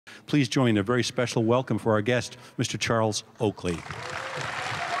Please join a very special welcome for our guest, Mr. Charles Oakley.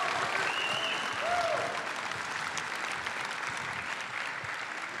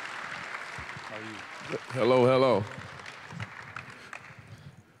 Hello, hello.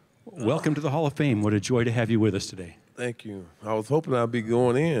 Welcome to the Hall of Fame. What a joy to have you with us today. Thank you. I was hoping I'd be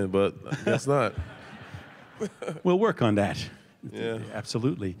going in, but I guess not. We'll work on that. Yeah.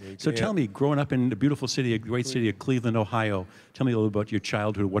 Absolutely. So tell me, growing up in the beautiful city, a great city of Cleveland, Ohio, tell me a little about your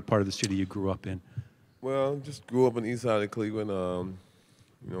childhood, what part of the city you grew up in. Well, just grew up on the east side of Cleveland.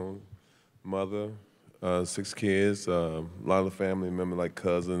 You know, mother, 6 kids, a lot of family members like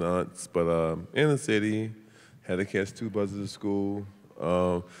cousins, aunts, but in the city, had to catch 2 buses to school.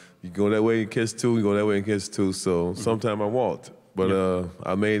 You go that way and catch 2, you go that way and catch 2, so sometimes I walked. But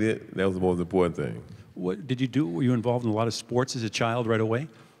I made it. That was the most important thing. What did you do? Were you involved in a lot of sports as a child right away?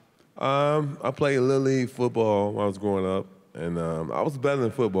 I played Little League football when I was growing up, and I was better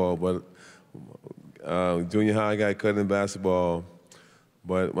than football, but junior high I got cut in basketball.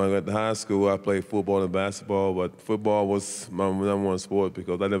 But when I got to high school, I played football and basketball, but football was my #1 sport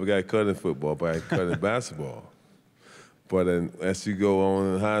because I never got cut in football, but I got cut in basketball. But as you go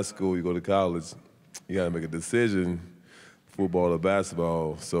on in high school, you go to college, you got to make a decision, football or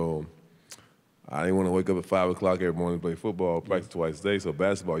basketball. So I didn't want to wake up at 5 o'clock every morning to play football, practice twice a day. So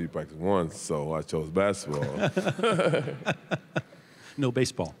basketball, you practice once. So I chose basketball. No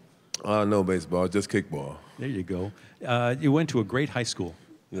baseball? No baseball, just kickball. There you go. You went to a great high school,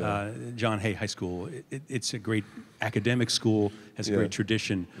 John Hay High School. It's a great academic school, has a great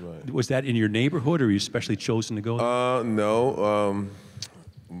tradition. Right. Was that in your neighborhood, or were you specially chosen to go there? No.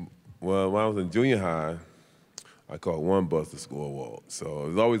 Well, when I was in junior high, I caught 1 bus to Scorewall. So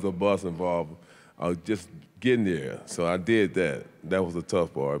there's always a bus involved. I was just getting there, so I did that. That was the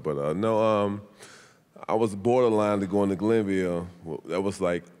tough part. But no, I was borderline to going to Glenville. That was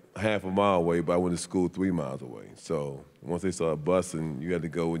like half a mile away, but I went to school 3 miles away. So once they started busing, you had to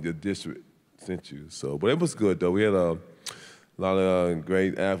go when your district sent you. So, but it was good though. We had a lot of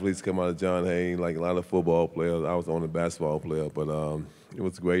great athletes come out of John Hay, like a lot of football players. I was the only basketball player, but it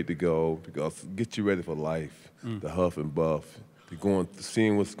was great to go because it gets you ready for life, the huff and buff,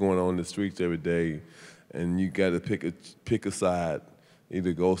 seeing what's going on in the streets every day, and you got to pick a side,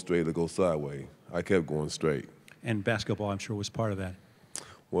 either go straight or go sideways. I kept going straight. And basketball, I'm sure, was part of that.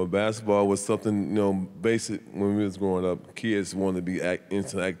 Well, basketball was something, basic when we was growing up. Kids wanted to be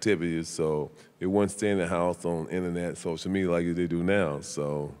into activities, so it wasn't staying in the house on internet, social media like they do now.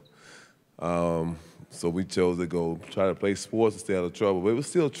 So, so we chose to go try to play sports to stay out of trouble. But it was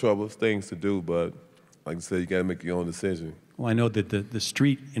still trouble, things to do, but like I said, you got to make your own decision. Well, I know that the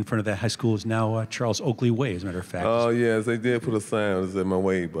street in front of that high school is now Charles Oakley Way, as a matter of fact. Oh, yes, they did put a sign that said my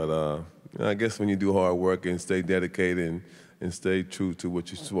way, but I guess when you do hard work and stay dedicated and stay true to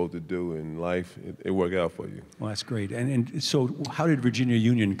what you're supposed to do in life, it worked out for you. Well, that's great. And so how did Virginia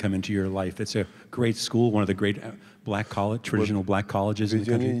Union come into your life? It's a great school, one of the great traditional black colleges in the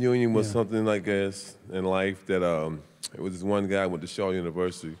country. Virginia Union was something, I guess, in life that it was this one guy went to Shaw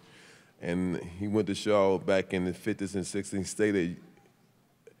University, and he went to Shaw back in the 50s and 60s.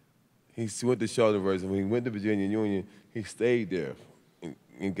 He went to Shaw University. When he went to Virginia Union, he stayed there.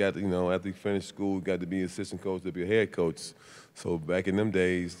 And got, after he finished school, got to be assistant coach, to be a head coach. So back in them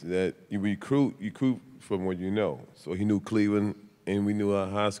days, that you recruit from what you know. So he knew Cleveland, and we knew our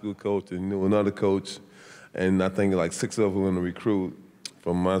high school coach, and knew another coach. And I think like 6 of them were in the recruit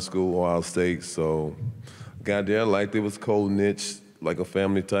from my school, Ohio State. So got there, liked it was cold niche, like a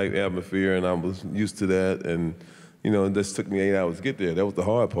family type atmosphere, and I was used to that. And it just took me 8 hours to get there. That was the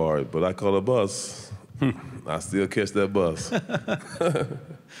hard part, but I caught a bus. I still catch that bus.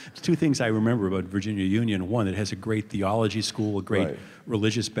 There's 2 things I remember about Virginia Union. One, it has a great theology school, a great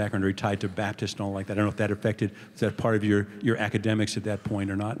religious background, very tied to Baptist and all like that. I don't know if that was that part of your academics at that point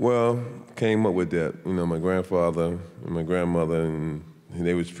or not? Well, came up with that. My grandfather and my grandmother, and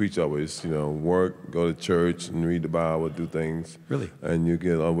they would preach always, work, go to church, and read the Bible, do things. Really? And you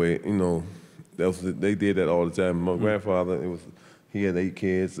get away, they did that all the time. My grandfather, he had 8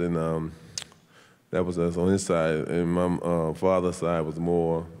 kids, and that was us on his side, and my father's side was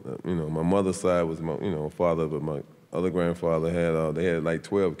more, my mother's side was my, father, but my other grandfather they had like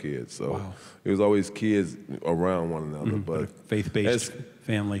 12 kids, so it was always kids around one another. But faith-based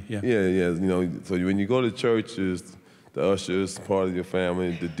family, yeah. Yeah. So when you go to churches, the ushers, part of your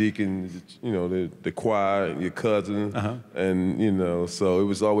family, the deacon, you know, the choir, your cousin, and, you know, so it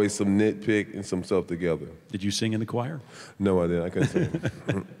was always some nitpick and some stuff together. Did you sing in the choir? No, I didn't. I couldn't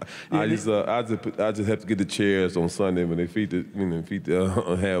sing. I just have to get the chairs on Sunday when they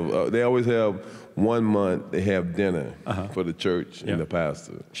they always have 1 month they have dinner for the church and the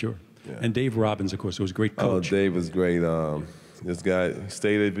pastor. Sure. Yeah. And Dave Robbins, of course, was a great coach. Oh, Dave was great. This guy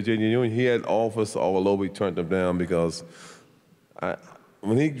stayed at Virginia Union. He had office all over. He turned them down because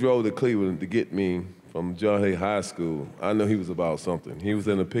when he drove to Cleveland to get me from John Hay High School, I know he was about something. He was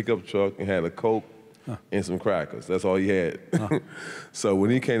in a pickup truck and had a Coke and some crackers. That's all he had. So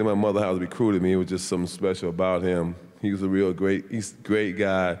when he came to my mother's house, recruited me, it was just something special about him. He was a great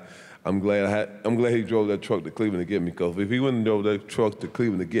guy. I'm glad he drove that truck to Cleveland to get me, because if he wouldn't drove that truck to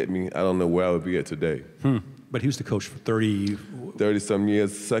Cleveland to get me, I don't know where I would be at today. But he was the coach for 30-some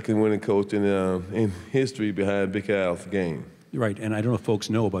years, second winning coach in history behind Big Al's game. Right, and I don't know if folks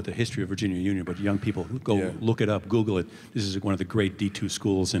know about the history of Virginia Union, but young people, go look it up, Google it. This is one of the great D2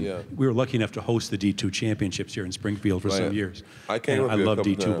 schools, and we were lucky enough to host the D2 championships here in Springfield for some years. I came up I here love a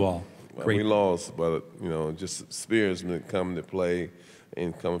couple D2 times. ball. Great. We lost, but you know, just experience coming to play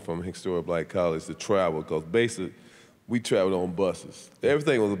and coming from historic black college to travel, because basically we traveled on buses.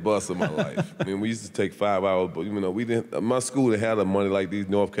 Everything was a bus in my life. I mean, we used to take 5 hours, but you know, we didn't. My school didn't have the money like these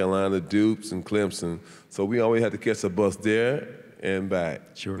North Carolina Dukes and Clemson, so we always had to catch a bus there and back.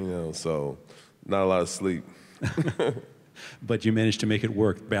 Sure. You know, so not a lot of sleep. But you managed to make it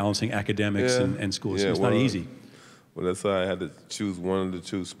work, balancing academics and school. So it's not easy. Well, that's why I had to choose one of the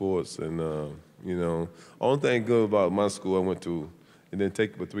two sports, and you know, only thing good about my school I went to, it didn't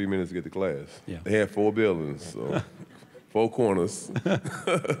take but 3 minutes to get to class. Yeah. They had 4 buildings, so 4 corners.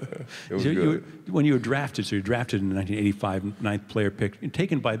 It was good. When you were drafted, so you were drafted in 1985, 9th player pick,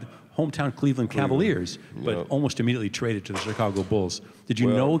 taken by the hometown Cleveland Cavaliers, but almost immediately traded to the Chicago Bulls. Did you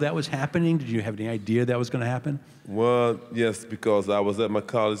know that was happening? Did you have any idea that was going to happen? Well, yes, because I was at my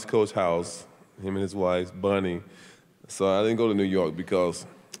college coach's house, him and his wife, Bunny. So I didn't go to New York, because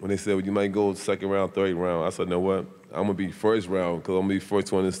when they said, well, you might go second round, third round, I said, no, what? I'm going to be first round, because I'm going to be first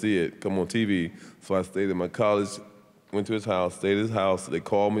one to see it come on TV. So I stayed at my college, went to his house, stayed at his house. They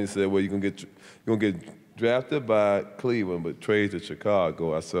called me and said, well, you're going to get drafted by Cleveland, but traded to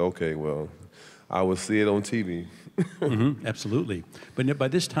Chicago. I said, okay, well, I will see it on TV. Absolutely. But by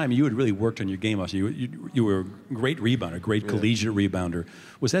this time, you had really worked on your game. Also, you were a great rebounder, a great collegiate rebounder.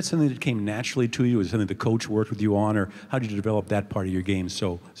 Was that something that came naturally to you? Was it something the coach worked with you on, or how did you develop that part of your game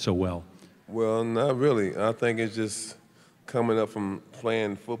so well? Well, not really. I think it's just coming up from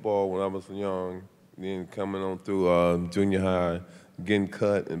playing football when I was young, then coming on through junior high, getting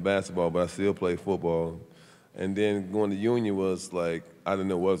cut in basketball, but I still played football. And then going to Union was like, I didn't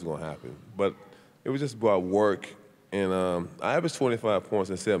know what was going to happen. But it was just about work. And I averaged 25 points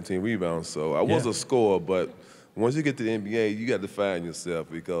and 17 rebounds, so I was a scorer, but once you get to the NBA, you got to find yourself,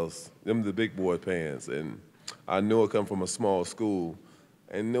 because them are the big boy pants. And I knew I come from a small school,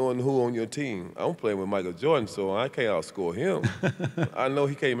 and knowing who on your team, I'm playing with Michael Jordan, so I can't outscore him. I know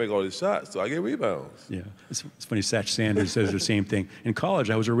he can't make all his shots, so I get rebounds. Yeah, it's funny, Satch Sanders says the same thing. In college,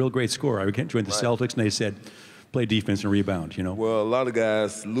 I was a real great scorer. I joined the Celtics, and they said, play defense and rebound, you know? Well, a lot of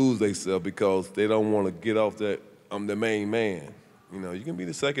guys lose themselves because they don't want to get off that I'm the main man. You know, you can be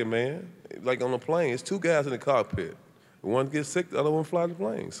the second man. Like on a plane, it's 2 guys in the cockpit. One gets sick, the other one fly the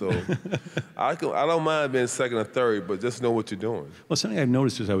plane. So I don't mind being second or third, but just know what you're doing. Well, something I've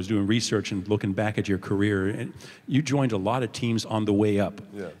noticed as I was doing research and looking back at your career, and you joined a lot of teams on the way up.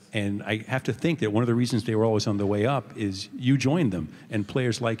 Yes. And I have to think that one of the reasons they were always on the way up is you joined them, and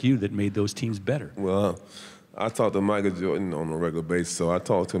players like you that made those teams better. Well, I talked to Michael Jordan on a regular basis, so I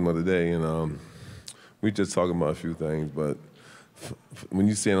talked to him the other day, and we just talking about a few things, but when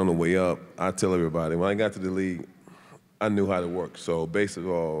you stand on the way up, I tell everybody, when I got to the league, I knew how to work. So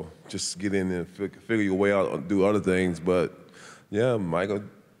basically, just get in there and figure your way out and do other things. But yeah, Michael.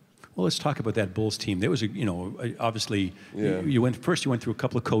 Well, let's talk about that Bulls team. There was obviously, you went through a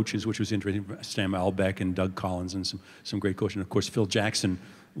couple of coaches, which was interesting, Sam Albeck and Doug Collins, and some great coaching. And of course, Phil Jackson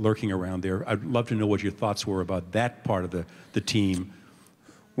lurking around there. I'd love to know what your thoughts were about that part of the team.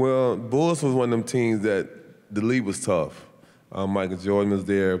 Well, Bulls was one of them teams that the league was tough. Michael Jordan was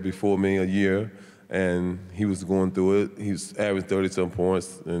there before me a year, and he was going through it. He was averaging 30-some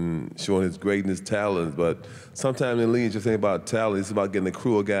points and showing his greatness, talent. But sometimes in the league, it just ain't about talent. It's about getting a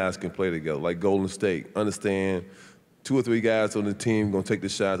crew of guys can play together, like Golden State. Understand 2 or 3 guys on the team going to take the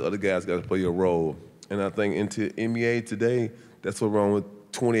shots. Other guys got to play a role. And I think into NBA today, that's what's wrong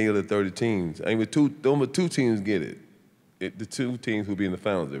with 28 of the 30 teams. I mean, 2 teams get it. the 2 teams will be in the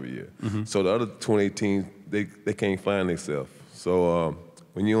finals every year. So the other 28 teams, they can't find themselves. So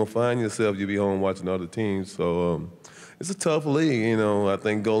when you don't find yourself, you be home watching other teams. So it's a tough league, you know. I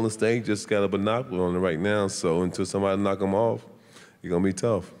think Golden State just got a monopoly on it right now. So until somebody knock them off, it's gonna be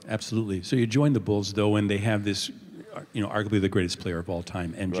tough. Absolutely. So you join the Bulls, though, and they have this, you know, arguably the greatest player of all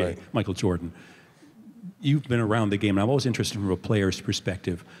time, MJ, Right. Michael Jordan. You've been around the game, and I'm always interested from a player's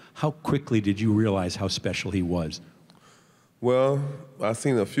perspective. How quickly did you realize how special he was? Well, I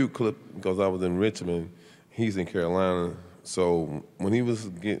seen a few clips because I was in Richmond. He's in Carolina. So when he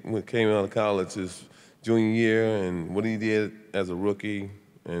came out of college his junior year and what he did as a rookie,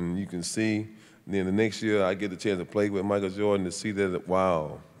 and you can see, then the next year I get the chance to play with Michael Jordan to see that,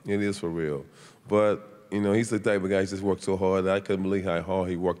 wow, it is for real. But, you know, he's the type of guy who just worked so hard that I couldn't believe how hard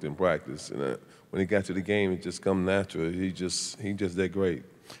he worked in practice. And when he got to the game, it just come natural. He just that great.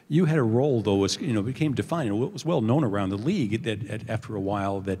 You had a role, though, was, you know, became defined. It was well known around the league that after a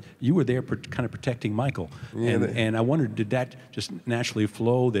while that you were there kind of protecting Michael. Yeah, and I wondered, did that just naturally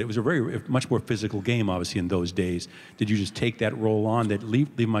flow? That it was a much more physical game, obviously, in those days. Did you just take that role on, that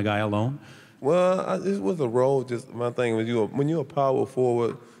leave my guy alone? Well, it was a role. Just my thing was, when you're a power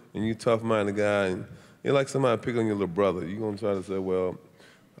forward and you tough-minded guy, and you're like somebody picking on your little brother, you're gonna try to say, well,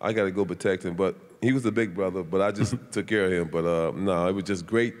 I got to go protect him. But he was a big brother, but I just took care of him. But no, it was just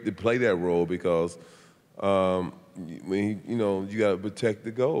great to play that role because when you got to protect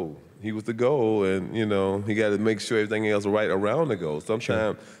the goal. He was the goal, and he got to make sure everything else is right around the goal.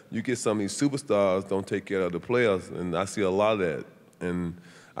 Sometimes you get some of these superstars don't take care of the players, and I see a lot of that, and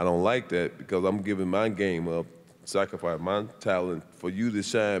I don't like that because I'm giving my game up, sacrifice my talent for you to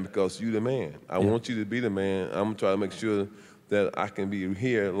shine because you the man. I want you to be the man. I'm gonna try to make sure that I can be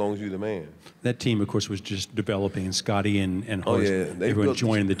here as long as you're the man. That team, of course, was just developing. Scotty and Horst, They everyone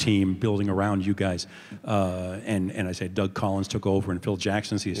joining the team, building around you guys. And I say Doug Collins took over, and Phil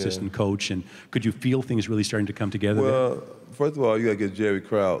Jackson's the assistant coach. And could you feel things really starting to come together? Well, first of all, you got to get Jerry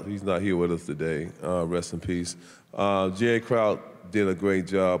Kraut. He's not here with us today. Rest in peace. Jerry Kraut did a great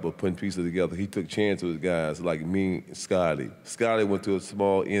job of putting pieces together. He took chances with guys like me and Scotty. Scotty went to a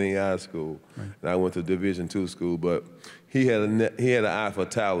small NAI school, and I went to a Division II school, but he had an eye for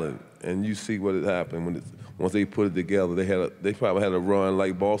talent, and you see what had happened once they put it together. They probably had a run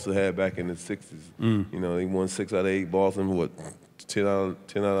like Boston had back in the '60s. They won 6 out of 8. Boston, 10 out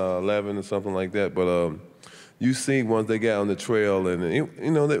of 11 or something like that. But you see once they got on the trail, and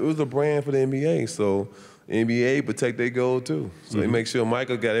it was a brand for the NBA. So the NBA protect their goal too. So they make sure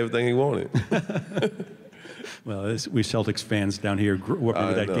Michael got everything he wanted. Well, we Celtics fans down here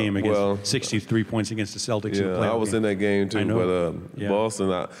remember that game against 63 points against the Celtics. Yeah, I was in that game too. But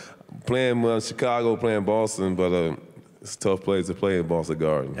Boston, playing Chicago, playing Boston, but it's a tough place to play in Boston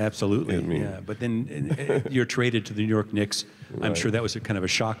Garden. Absolutely, yeah. But then you're traded to the New York Knicks. I'm sure that was kind of a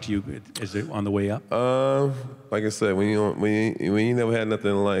shock to you. Is it on the way up? Like I said, when you never had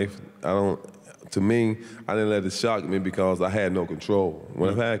nothing in life, to me, I didn't let it shock me because I had no control. When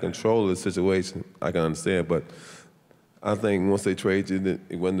I've had control of the situation, I can understand. But I think once they trade you,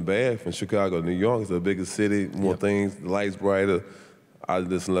 it wasn't bad. From Chicago to New York, it's the biggest city, more things, the lights brighter. I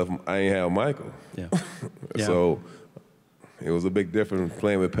just left. I ain't have Michael. Yeah. So it was a big difference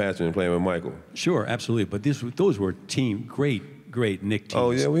playing with Patrick and playing with Michael. Sure, absolutely. But those were great Knick teams.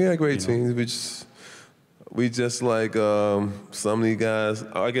 Oh yeah, we had great teams. We just like some of these guys.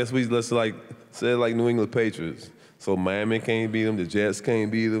 I guess we just like New England Patriots. So Miami can't beat them, the Jets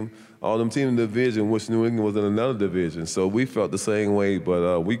can't beat them. All them teams in the division, which New England was in another division. So we felt the same way,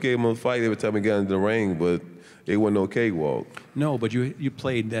 but we gave them a fight every time we got into the ring, but it wasn't no cakewalk. No, but you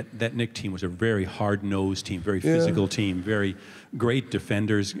played that Knick team was a very hard-nosed team, very physical team, very great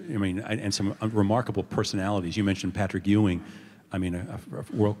defenders. I mean, and some remarkable personalities. You mentioned Patrick Ewing. I mean, a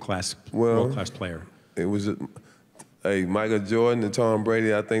world-class player. It was, Michael Jordan and Tom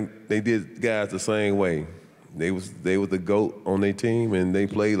Brady, I think they did guys the same way. They was the GOAT on their team, and they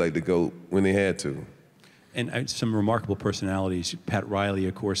played like the GOAT when they had to. And some remarkable personalities. Pat Riley,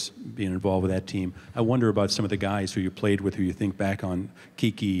 of course, being involved with that team. I wonder about some of the guys who you played with, who you think back on,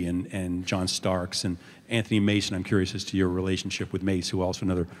 Kiki and John Starks and Anthony Mason. I'm curious as to your relationship with Mace, who also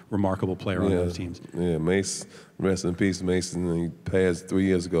another remarkable player on those teams. Yeah, Mace, rest in peace, Mason. He passed 3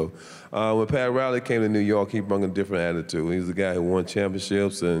 years ago. When Pat Riley came to New York, he brought a different attitude. He was a guy who won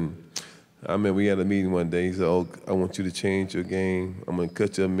championships, and I remember we had a meeting one day. He said, "Oh, I want you to change your game. I'm going to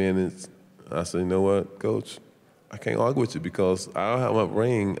cut your minutes." I said, "You know what, Coach? I can't argue with you because I don't have my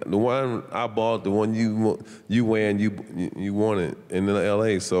ring. The one I bought, the one you wear and you wanted in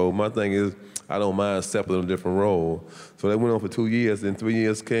L.A. So my thing is, I don't mind stepping in a different role." So they went on for 2 years. Then 3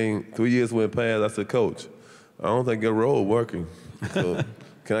 years went past. I said, "Coach, I don't think your role working. So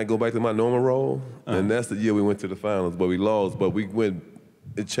can I go back to my normal role? And that's the year we went to the finals, but we lost. But we went.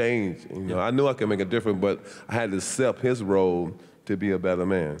 It changed. You know, I knew I could make a difference, but I had to accept his role to be a better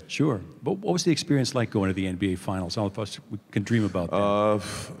man. Sure. But what was the experience like going to the NBA Finals? All of us can dream about that.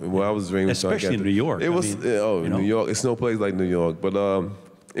 Well, I was dreaming. Especially in New York. It was, New York. It's no place like New York. But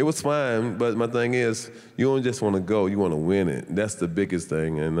it was fine. But my thing is, you don't just want to go. You want to win it. That's the biggest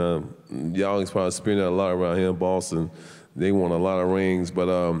thing. And y'all is probably experienced that a lot around here in Boston. They won a lot of rings. But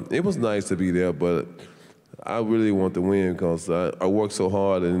it was nice to be there. But I really want to win because I worked so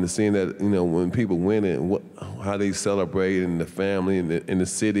hard, and seeing that, you know, when people win it, how they celebrate, and the family and the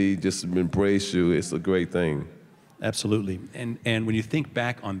city just embrace you, it's a great thing. Absolutely. And when you think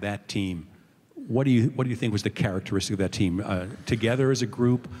back on that team, what do you think was the characteristic of that team? Together as a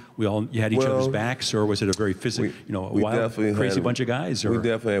group, you had each other's backs, or was it a very physical, a wild, crazy bunch of guys? Or? We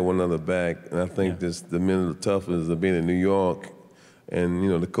definitely had one another back, and I think the mental toughness of being in New York. And, you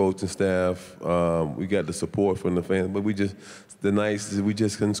know, the coaching staff, we got the support from the fans, but we just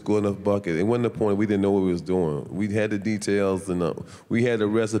couldn't score enough buckets. It wasn't the point, we didn't know what we was doing. We had the details, and we had the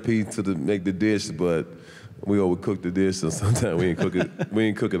recipe to make the dish, but we overcooked the dish, and sometimes we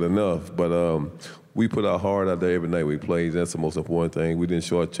didn't cook it enough. But we put our heart out there every night we played. That's the most important thing. We didn't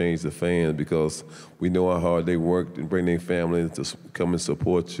shortchange the fans because we know how hard they worked and bring their family to come and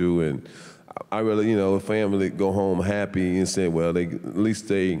support you. And I really, a family go home happy and say, well, at least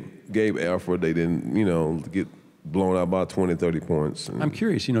they gave effort. They didn't, get blown out by 20, 30 points. I'm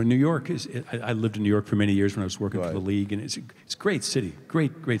curious, New York is, I lived in New York for many years when I was working for the league, and it's a great city,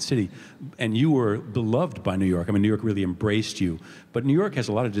 great city. And you were beloved by New York. I mean, New York really embraced you. But New York has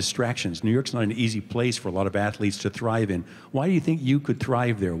a lot of distractions. New York's not an easy place for a lot of athletes to thrive in. Why do you think you could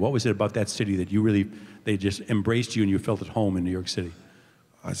thrive there? What was it about that city that they just embraced you and you felt at home in New York City?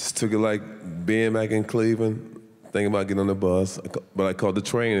 I just took it like being back in Cleveland, thinking about getting on the bus, but I caught the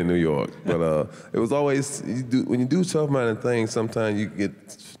train in New York. But it was always, when you do tough-minded things, sometimes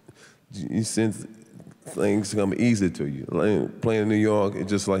you sense things come easy to you. Like playing in New York, it's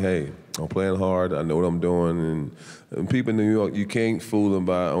just like, hey, I'm playing hard, I know what I'm doing, and people in New York, you can't fool them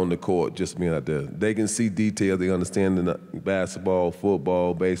on the court just being out there. They can see details, they understand the basketball,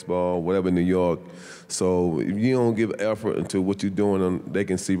 football, baseball, whatever in New York. So if you don't give effort into what you're doing, they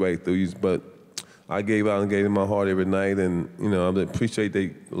can see right through you. But I gave out and gave them my heart every night, and I appreciate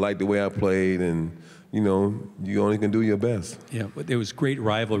they liked the way I played, and you only can do your best. Yeah, but there was great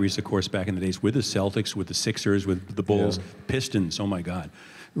rivalries, of course, back in the days with the Celtics, with the Sixers, with the Bulls, Pistons. Oh my God,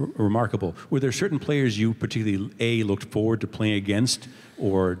 remarkable. Were there certain players you particularly looked forward to playing against,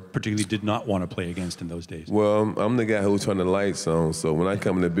 or particularly did not want to play against in those days? Well, I'm the guy who turned the lights on, so when I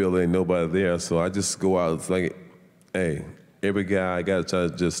come in the building, ain't nobody there, so I just go out. It's like, hey, every guy, I got to try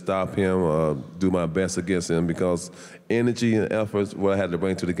to just stop him, do my best against him, because energy and effort is what I had to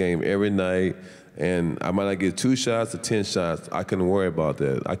bring to the game every night. And I might not get 2 shots or 10 shots. I couldn't worry about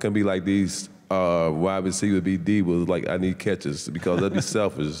that. I couldn't be like these wide receivers, be divas, like I need catches, because that'd be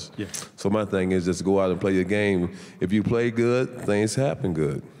selfish. So my thing is just go out and play your game. If you play good, things happen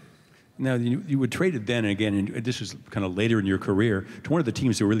good. Now, you were traded then and again, and this was kind of later in your career, to one of the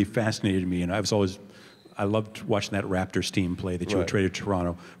teams that really fascinated me, and I loved watching that Raptors team play that you were traded to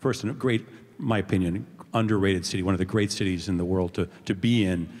Toronto. First, a great, my opinion, underrated city, one of the great cities in the world to be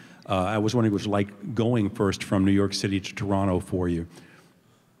in. I was wondering what it was like going first from New York City to Toronto for you.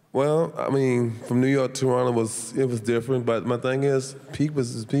 Well, I mean, from New York to Toronto was different, but my thing is, people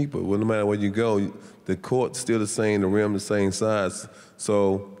is people. Well, no matter where you go, the court's still the same, the rim the same size.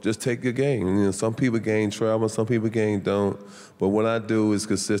 So just take your game. Some people gain travel, some people don't. But what I do is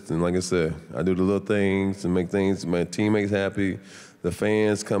consistent. Like I said, I do the little things to make my teammates happy. The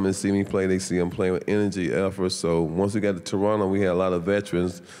fans come and see me play. They see I'm playing with energy, effort. So once we got to Toronto, we had a lot of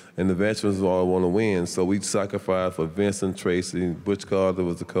veterans, and the veterans all want to win. So we sacrificed for Vincent Tracy. Butch Carter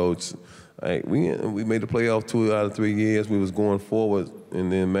was the coach. We made the playoff 2 out of 3 years. We was going forward,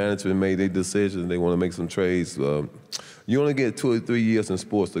 and then management made their decision. They want to make some trades. You only get 2 or 3 years in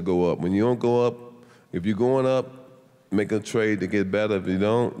sports to go up. When you don't go up, if you're going up, make a trade to get better. If you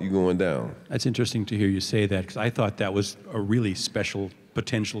don't, you're going down. That's interesting to hear you say that, because I thought that was a really special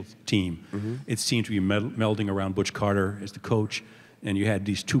potential team. It seemed to be melding around Butch Carter as the coach, and you had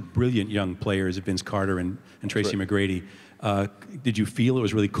these 2 brilliant young players, Vince Carter and Tracy McGrady. Did you feel it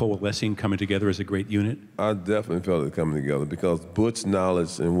was really coalescing, coming together as a great unit? I definitely felt it coming together, because Butch's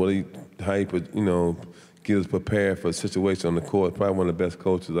knowledge and how he put, get us prepared for a situation on the court. Probably one of the best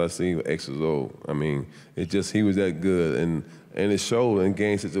coaches I've seen with X's O. I mean, he was that good, and it showed in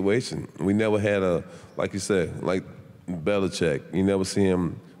game situation. We never had like you said, like Belichick. You never see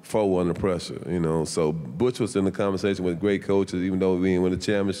him foe under pressure, you know. So Butch was in the conversation with great coaches, even though we didn't win the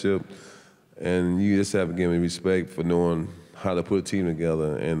championship. And you just have to give me respect for knowing how to put a team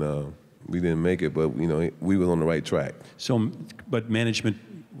together. And we didn't make it, but, you know, we was on the right track. So, but management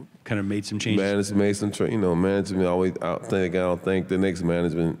kind of made some changes? Management made some, you know, management always, I don't think the next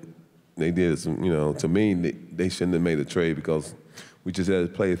management, they did some, you know, to me, they shouldn't have made a trade because we just had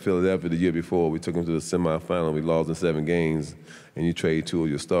to play Philadelphia the year before. We took them to the semifinal. We lost in 7 games, and you trade 2 of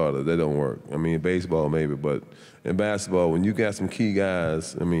your starters. That don't work. I mean, baseball maybe, but in basketball, when you got some key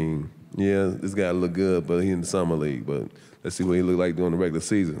guys, I mean, yeah, this guy look good, but he in the summer league. But let's see what he look like during the regular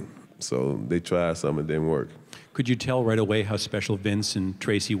season. So they tried something, it didn't work. Could you tell right away how special Vince and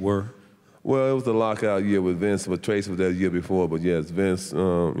Tracy were? Well, it was the lockout year with Vince, but Tracy was there the year before. But yes, Vince,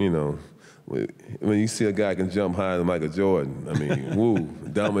 you know, when you see a guy can jump higher than Michael Jordan, I mean, woo,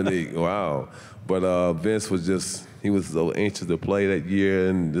 Dominique, wow. But Vince was just, he was so anxious to play that year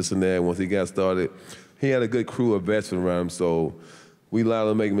and this and that. Once he got started, he had a good crew of veterans around him, so we allowed him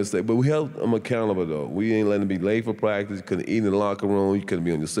to make a mistake. But we held him accountable, though. We ain't letting him be late for practice. You couldn't eat in the locker room. You couldn't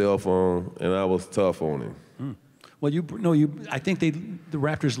be on your cell phone, and I was tough on him. Well, I think the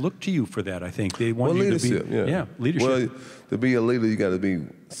Raptors looked to you for that. I think they wanted you to be, leadership. Well, to be a leader, you got to be.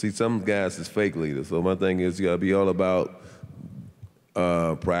 See, some guys is fake leaders. So my thing is, you got to be all about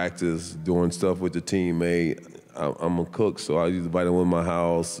practice, doing stuff with the teammate. I'm a cook, so I used to invite them in my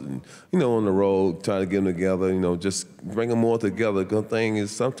house, and you know, on the road, try to get them together. You know, just bring them all together. The thing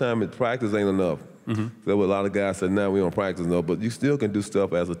is, sometimes practice ain't enough. There were a lot of guys said, "Now we don't practice enough," but you still can do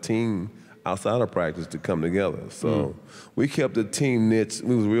stuff as a team outside of practice to come together. So we kept the team niche.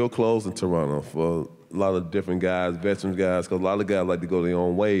 We was real close in Toronto for a lot of different guys, veteran guys, because a lot of guys like to go their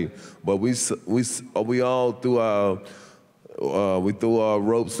own way. But we all threw our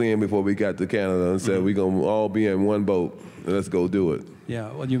ropes in before we got to Canada and said we're gonna all be in one boat and let's go do it.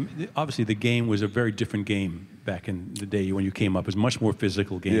 Yeah, well, obviously the game was a very different game back in the day when you came up. It was a much more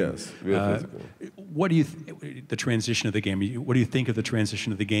physical game. Yes, real physical. What do you the transition of the game? What do you think of the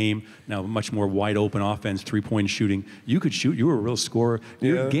transition of the game? Now, much more wide open offense, 3-point shooting. You could shoot. You were a real scorer.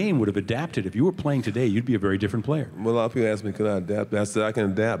 Your game would have adapted. If you were playing today, you'd be a very different player. Well, a lot of people ask me, could I adapt? I said I can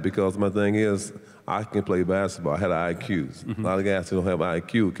adapt because my thing is I can play basketball. I had IQs. A lot of guys who don't have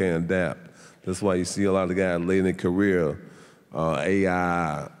IQ can't adapt. That's why you see a lot of guys late in their career,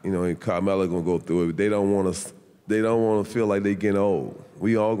 AI, you know, and Carmelo gonna go through it. They don't want to feel like they getting old.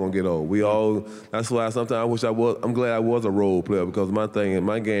 We all gonna get old. We all. That's why sometimes I'm glad I was a role player because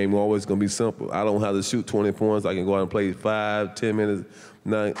my game always gonna be simple. I don't have to shoot 20 points. I can go out and play 5, 10 minutes.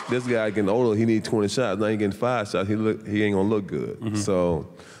 Now this guy getting older, he needs 20 shots. Now he getting 5 shots. He ain't gonna look good. So,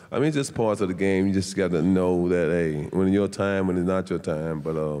 I mean, it's just parts of the game. You just got to know that hey, when it's your time, when it's not your time.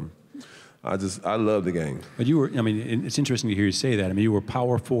 But I love the game. But you were, I mean, it's interesting to hear you say that. I mean, you were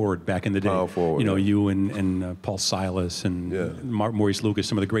power forward back in the day. Power forward. You know, you and Paul Silas and Maurice Lucas,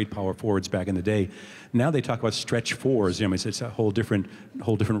 some of the great power forwards back in the day. Now they talk about stretch fours. I mean, it's a whole different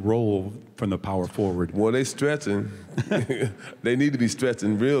role from the power forward. Well, they stretching. They need to be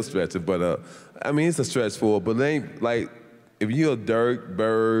stretching, real stretching. But I mean, it's a stretch forward. But they ain't like if you're Dirk,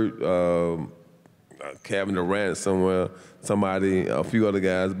 Bird, Kevin Durant somewhere, somebody, a few other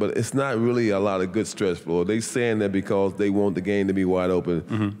guys, but it's not really a lot of good stretch floor. They saying that because they want the game to be wide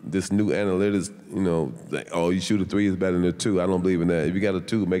open. This new analytics, you know, you shoot a 3 is better than a 2. I don't believe in that. If you got a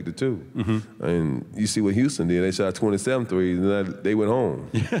 2, make the 2. And you see what Houston did. They shot 27 threes and they went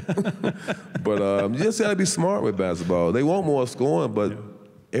home. But you just got to be smart with basketball. They want more scoring, but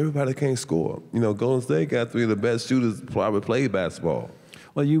everybody can't score. You know, Golden State got 3 of the best shooters probably played basketball.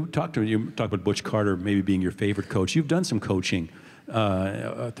 Well, you talked about Butch Carter maybe being your favorite coach. You've done some coaching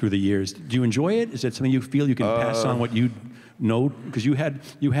through the years. Do you enjoy it? Is that something you feel you can pass on what you know? Because you had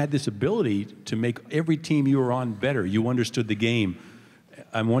this ability to make every team you were on better. You understood the game.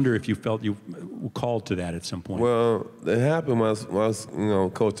 I wonder if you felt you were called to that at some point. Well, it happened when I was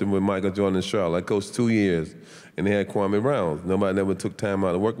coaching with Michael Jordan and Charles. I coached 2 years, and they had Kwame Brown. Nobody never took time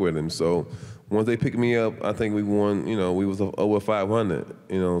out to work with him. So once they picked me up, I think we won, we was over 500,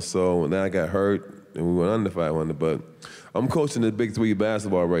 so then I got hurt and we went under 500. But I'm coaching the Big 3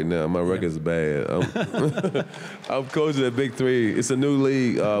 basketball right now. My record's bad. I'm coaching the Big 3. It's a new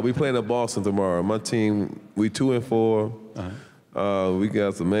league. We playing in Boston tomorrow. My team, we 2-4. We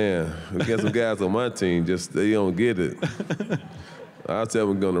got some guys on my team, just they don't get it. I tell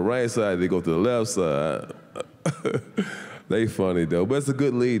them go on the right side, they go to the left side. They funny though, but it's a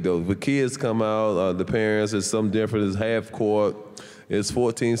good league though. The kids come out, the parents, it's something different. It's half court. It's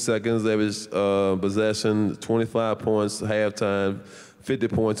 14 seconds every possession, 25 points halftime, 50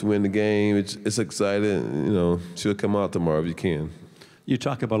 points to win the game. It's exciting. She'll come out tomorrow if you can. You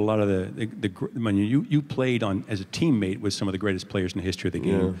talk about a lot of when you played on as a teammate with some of the greatest players in the history of the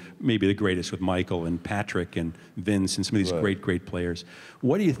game, maybe the greatest with Michael and Patrick and Vince and some of these great players.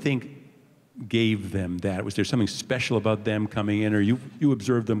 What do you think gave them that? Was there something special about them coming in, or you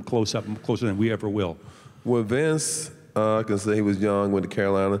observed them closer than we ever will? Well, Vince, I can say he was young, went to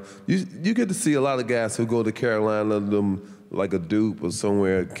Carolina. You get to see a lot of guys who go to Carolina, like a Duke or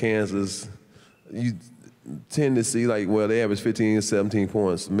somewhere, Kansas. You tend to see they average 15, 17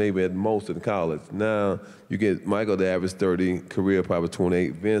 points, maybe at most in college. Now you get Michael to average 30, career probably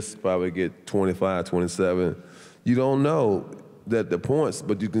 28. Vince probably get 25, 27. You don't know that the points,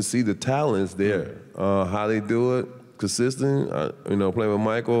 but you can see the talents there. How they do it, consistent. Playing with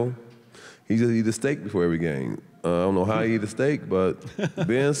Michael, he just eat a steak before every game. I don't know how he eat a steak, but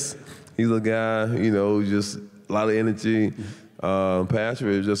Vince, he's a guy, just a lot of energy.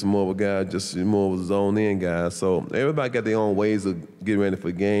 Patrick is just more of a guy, just more of a zone-in guy. So everybody got their own ways of getting ready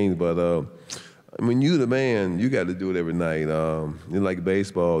for games, but when you the man, you got to do it every night. Like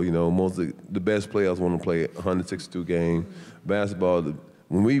baseball, most of the best players want to play 162 games. Basketball,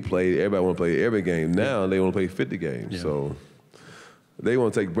 when we played, everybody want to play every game. Now they want to play 50 games. Yeah. So they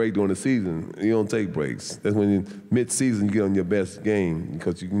want to take a break during the season. You don't take breaks. That's when mid-season you get on your best game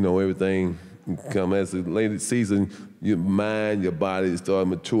because everything come as the late season, your mind, your body start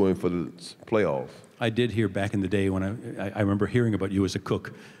maturing for the playoff. I did hear back in the day when I remember hearing about you as a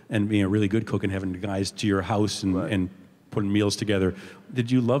cook and being a really good cook and having the guys to your house and putting meals together. Did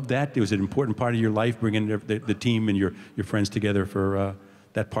you love that? Was it an important part of your life, bringing the team and your friends together for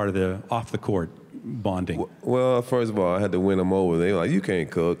that part of the off-the-court bonding? Well, first of all, I had to win them over. They were like, you can't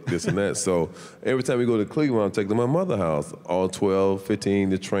cook, this and that. So every time we go to Cleveland, I take them to my mother's house. All 12, 15,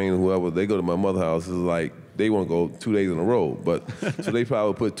 the train, whoever, they go to my mother's house. It's like they want to go 2 days in a row. But so they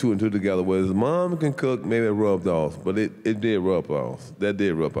probably put 2 and 2 together. Whereas mom can cook, maybe it rubbed off. But it did rub off. That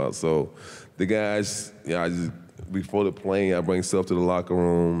did rub off. So the guys, before the plane, I bring stuff to the locker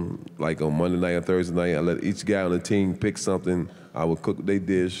room. Like on Monday night and Thursday night, I let each guy on the team pick something. I would cook their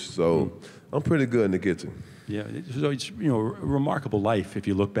dish. So I'm pretty good in the kitchen. Yeah, so it's a remarkable life if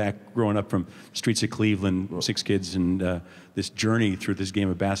you look back, growing up from streets of Cleveland, 6 kids, and this journey through this game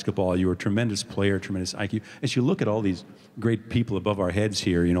of basketball. You were a tremendous player, tremendous IQ. As you look at all these great people above our heads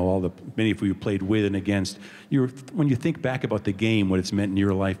here, many of you played with and against. When you think back about the game, what it's meant in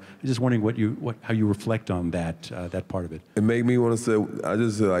your life, I'm just wondering how you reflect on that part of it. It made me want to say, I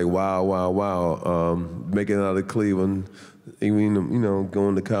just say wow, making it out of Cleveland. Even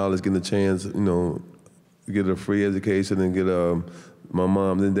going to college, getting a chance, get a free education and get my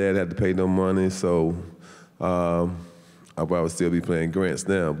mom and dad had to pay no money, so I'll probably still be playing grants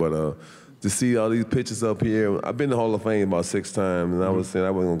now. But to see all these pictures up here, I've been to the Hall of Fame about 6 times, and I was saying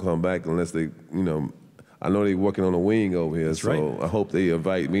I wasn't gonna come back unless they, I know they're working on a wing over here, That's so right. I hope they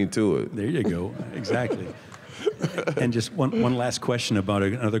invite me to it. There you go, exactly. And just one last question about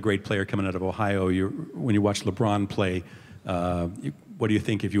another great player coming out of Ohio. When you watch LeBron play, what do you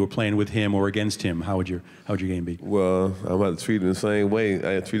think if you were playing with him or against him? How would your game be? Well, I'm about to treat him the same way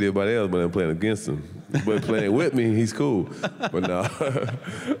I treat everybody else, but I'm playing against him. But playing with me, he's cool. But no,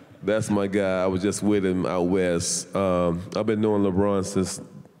 that's my guy. I was just with him out west. I've been knowing LeBron since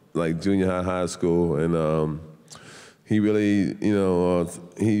junior high school, and he really,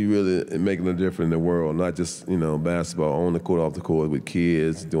 making a difference in the world. Not just basketball, on the court, off the court, with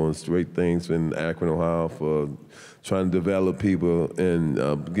kids, doing great things in Akron, Ohio, for trying to develop people and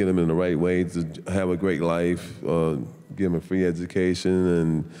get them in the right way to have a great life, give them a free education,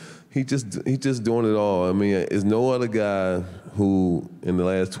 and he just doing it all. I mean, there's no other guy who in the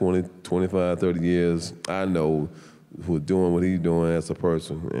last 20, 25, 30 years I know who's doing what he's doing as a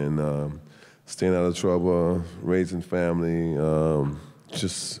person, and staying out of trouble, raising family,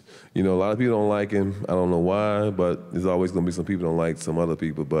 just, a lot of people don't like him. I don't know why, but there's always gonna be some people don't like some other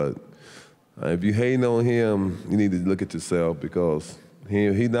people, but if you hating on him, you need to look at yourself, because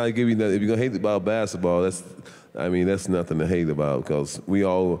he's not giving you nothing. If you're gonna hate about basketball, that's nothing to hate about, because we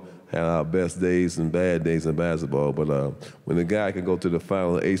all have our best days and bad days in basketball. But when a guy can go to the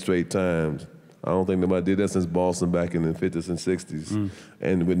final 8 straight times, I don't think nobody did that since Boston back in the 50s and 60s,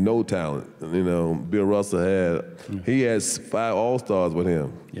 and with no talent. Bill Russell he has 5 All-Stars with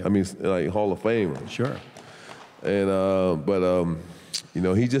him. Yep. I mean, Hall of Famer. Sure. And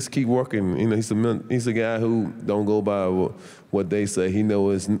he just keep working. He's a guy who don't go by what they say. He know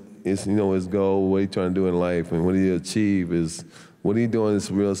his goal, what he trying to do in life, and what he achieve is what he doing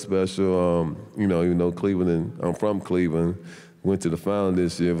is real special. Even though Cleveland, I'm from Cleveland, went to the final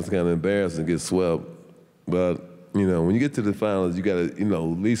this year. It was kind of embarrassing to get swept, but you know, when you get to the finals, you got to, you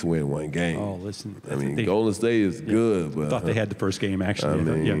know, at least win one game. Oh, listen. I mean, Golden State is good, but thought they had the first game actually. I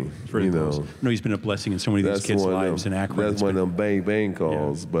mean, yeah, it's very close. know, No, he's been a blessing in so many of these kids' lives in Akron. That's one of them bang bang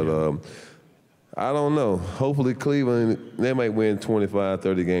calls, but I don't know. Hopefully, Cleveland, they might win 25,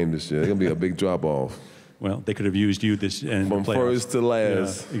 30 games this year. It's gonna be a big drop off. Well, they could have used you this in from the playoffs. First to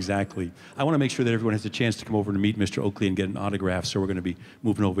last. Yeah, exactly. I want to make sure that everyone has a chance to come over to meet Mr. Oakley and get an autograph, so we're going to be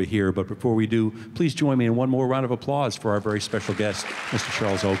moving over here. But before we do, please join me in one more round of applause for our very special guest, Mr.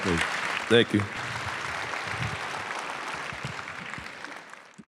 Charles Oakley. Thank you.